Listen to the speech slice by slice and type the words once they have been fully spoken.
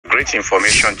great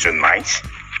information tonight,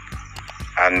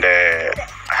 and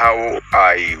how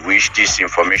I wish this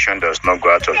information does not go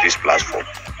out of this platform.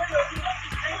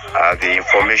 The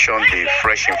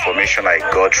fresh information I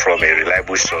got from a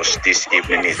reliable source this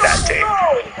evening is that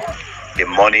the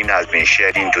money has been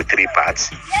shared into 3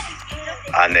 parts,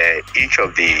 and each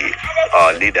of the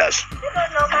leaders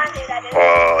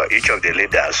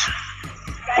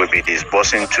will be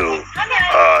disbursing to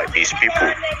these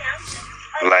people.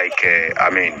 Like the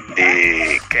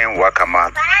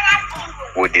Nwakama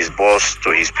will disburse to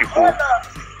his people,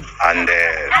 and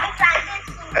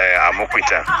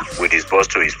Amokwita will disburse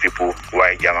to his people,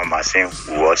 while Jamamasin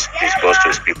will disburse to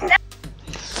his people.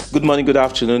 Good morning, good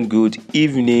afternoon, good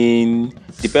evening.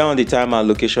 Depending on the time and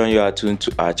location you are tuned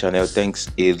to our channel,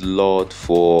 thanks a lot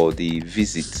for the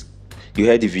visit. You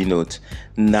heard the V-note.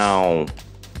 Now,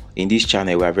 in this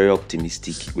channel, we are very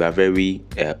optimistic. We are very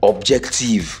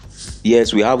objective.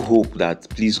 Yes, we have hope that,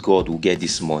 please God, will get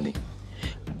this money.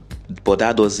 But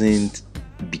that doesn't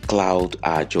becloud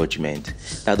our judgment.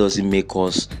 That doesn't make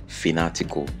us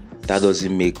fanatical. That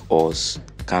doesn't make us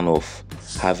kind of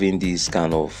having this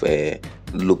kind of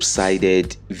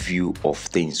lopsided view of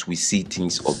things. We see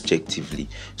things objectively.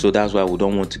 So that's why we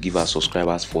don't want to give our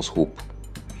subscribers false hope.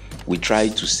 We try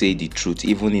to say the truth.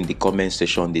 Even in the comment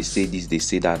section, they say this, they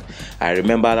say that. I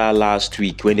remember that last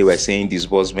week when they were saying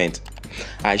disbursement,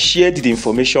 I shared the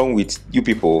information with you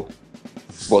people,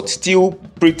 but still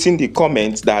printing the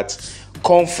comment that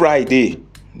come Friday,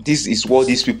 this is what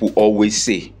these people always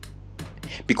say.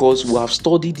 Because we have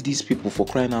studied these people, for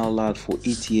crying out loud, for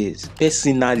 8 years.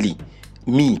 Personally,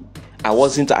 me, I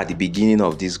wasn't at the beginning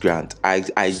of this grant.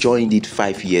 I joined it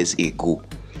 5 years ago.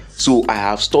 So I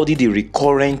have studied the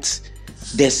recurrent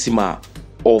decimal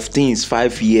of things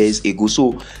 5 years ago.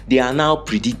 So they are now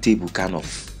predictable, kind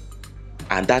of.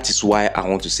 And that is why I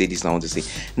want to say this. I want to say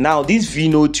now, this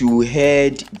V-note you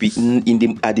heard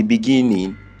at the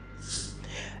beginning.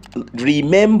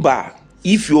 Remember,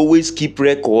 if you always keep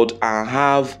record and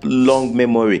have long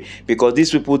memory, because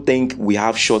these people think we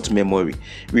have short memory.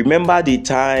 Remember the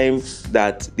time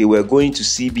that they were going to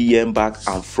CBN back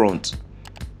and front.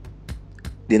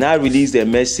 They now released a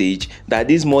message that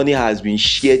this money has been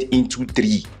shared into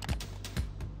 3.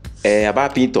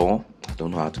 Abapinton, I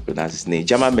don't know how to pronounce his name,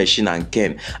 Jama Machine and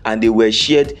Ken, and they were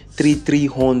shared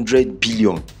 300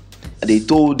 billion. They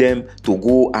told them to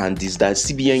go and that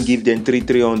CBN gave them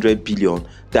 300 billion.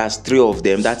 That's 3 of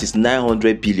them. That is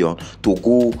 900 billion to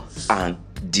go and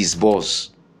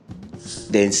disburse.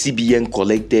 Then CBN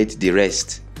collected the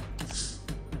rest.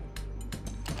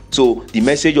 So the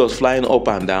message was flying up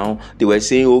and down. They were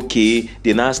saying, okay,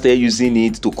 they now start using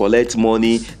it to collect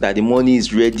money, that the money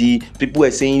is ready. People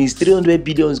were saying it's 300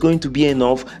 billion is going to be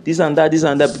enough. This and that, this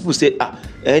and that. People said,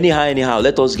 anyhow,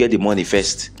 let us get the money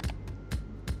first.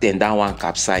 Then that one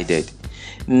capsided.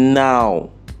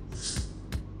 Now,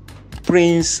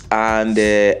 Prince and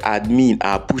admin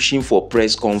are pushing for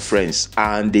press conference,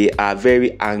 and they are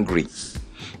very angry.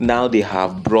 Now they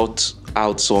have brought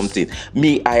out something.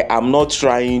 I am not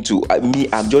trying to,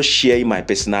 I'm just sharing my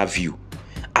personal view.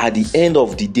 At the end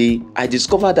of the day, I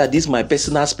discovered that this my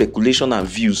personal speculation and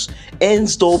views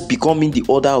ends up becoming the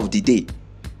order of the day.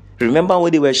 Remember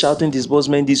when they were shouting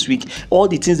disbursement this week? All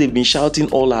the things they've been shouting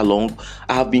all along,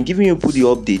 I have been giving you the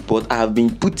update, but I have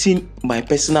been putting my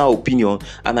personal opinion,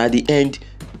 and at the end,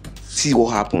 see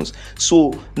what happens.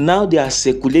 So now they are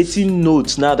circulating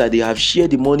notes now that they have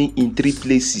shared the money in 3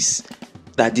 places,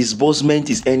 that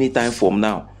disbursement is anytime from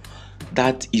now.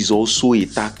 That is also a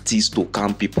tactic to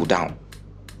calm people down.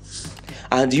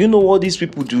 And you know what these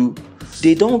people do?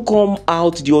 They don't come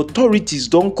out, the authorities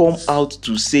don't come out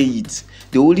to say it.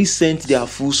 They only sent their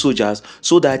full soldiers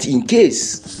so that in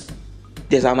case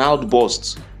there's an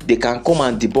outburst, they can come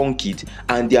and debunk it,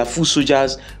 and their full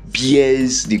soldiers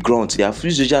bears the grunt. Their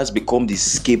full soldiers become the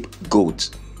scapegoat.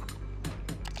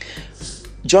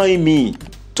 Join me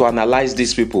to analyze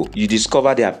these people. You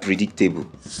discover they are predictable.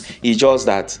 It's just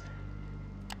that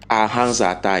our hands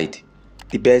are tied.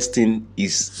 The best thing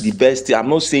is the best thing. I'm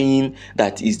not saying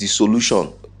that is the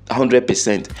solution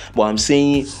 100%, but I'm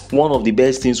saying one of the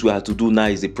best things we have to do now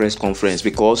is the press conference,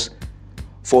 because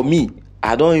for me,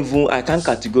 I can't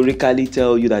categorically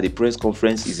tell you that the press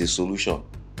conference is a solution.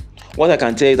 What I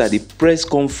can tell you that the press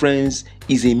conference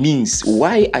is a means.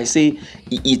 Why I say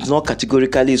it's not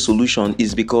categorically a solution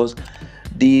is because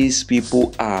these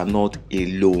people are not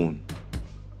alone.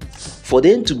 For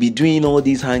them to be doing all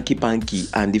these hanky-panky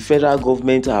and the federal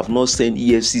government have not sent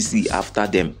EFCC after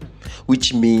them,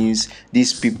 which means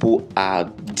these people are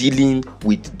dealing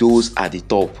with those at the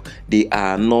top. They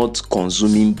are not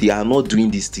consuming, they are not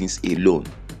doing these things alone.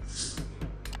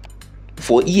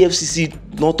 for EFCC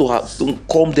not to have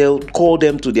call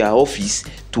them to their office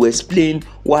to explain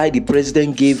why the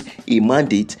president gave a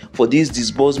mandate for this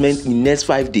disbursement in next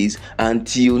 5 days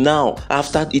until now.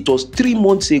 After it was 3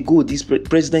 months ago, this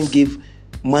president gave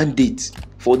mandate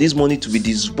for this money to be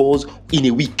disbursed in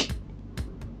a week,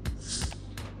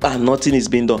 and nothing is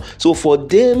being done. So for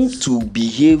them to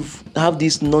have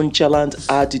this nonchalant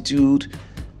attitude,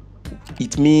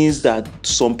 it means that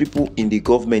some people in the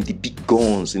government, the big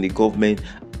guns in the government,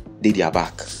 they are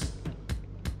back.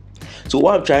 So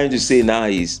what I'm trying to say now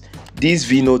is, these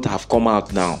V-note have come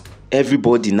out now.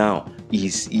 Everybody now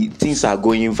things are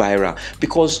going viral.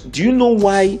 Because do you know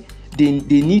why they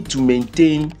need to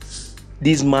maintain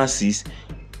these masses?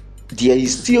 There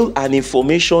is still an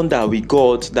information that we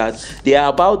got that they are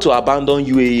about to abandon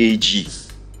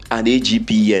UAAG and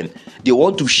AGPGN. They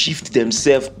want to shift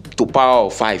themselves to power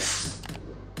of 5.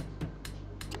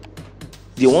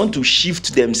 They want to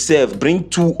shift themselves, bring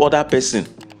 2 other person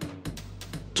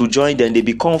to join them. They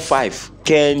become 5.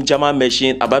 Ken, German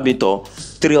Machine, Ababito,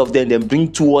 3 of them. Then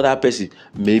bring 2 other person.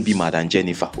 Maybe Madam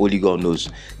Jennifer. Only God knows.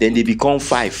 Then they become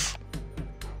 5.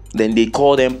 Then they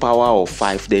call them power of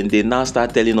 5. Then they now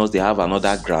start telling us they have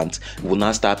another grant. We'll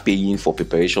now start paying for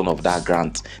preparation of that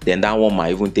grant. Then that one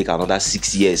might even take another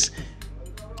 6 years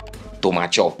to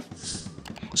mature.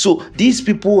 So these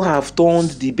people have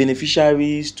turned the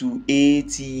beneficiaries to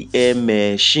ATM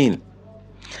machine.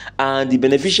 And the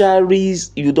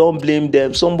beneficiaries, you don't blame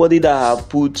them. Somebody that have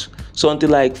put something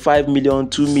like 5 million,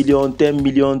 2 million, 10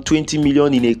 million, 20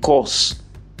 million in a course,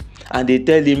 and they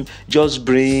tell him just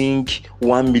bring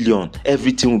 1 million,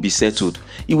 everything will be settled.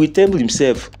 He will tell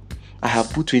himself, I have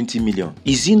put 20 million.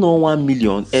 Is it not 1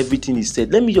 million? Everything is set.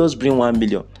 Let me just bring 1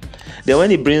 million. Then when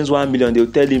he brings 1 million,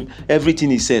 they'll tell him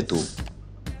everything is settled.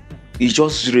 It's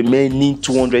just remaining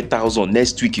 200,000.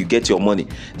 Next week you get your money.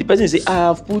 The person say, I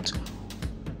have put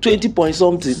 20 point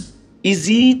something. Is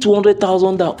it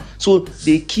 200,000 down? So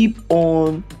they keep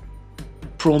on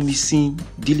promising,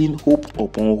 dealing hope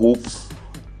upon hope,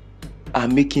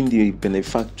 and making the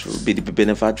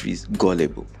beneficiaries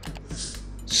gullible.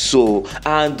 So,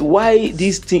 and why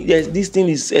this thing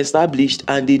is established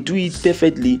and they do it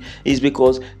perfectly is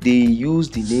because they use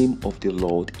the name of the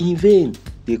Lord in vain.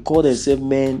 They call themselves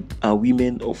men and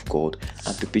women of God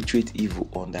and perpetuate evil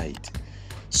under it.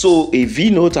 So a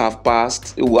V-note have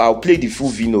passed. I'll play the full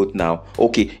V-note now.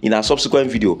 Okay, in our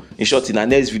subsequent video, in short, in our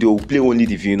next video, we'll play only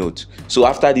the V-note. So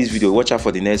after this video, watch out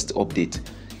for the next update.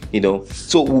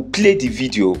 So we'll play the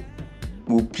video.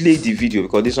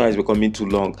 Because this one is becoming too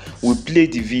long. We'll play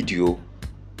the video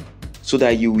so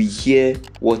that you will hear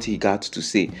what he got to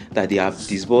say, that they have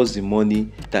disbursed the money,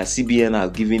 that CBN are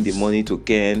giving the money to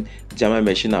Ken, German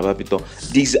Machine, and Babito.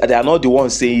 They are not the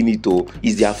ones saying it, though.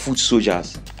 It's their foot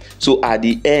soldiers. So at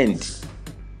the end,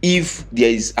 if there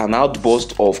is an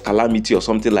outburst of calamity or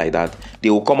something like that, they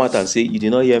will come out and say, you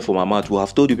did not hear from our mouth. We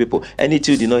have told you people,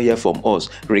 anything you did not hear from us,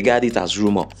 regard it as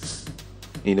rumor.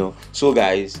 So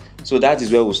guys, so that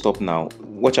is where we'll stop now.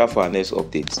 Watch out for our next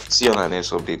update. See you on our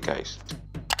next update, guys.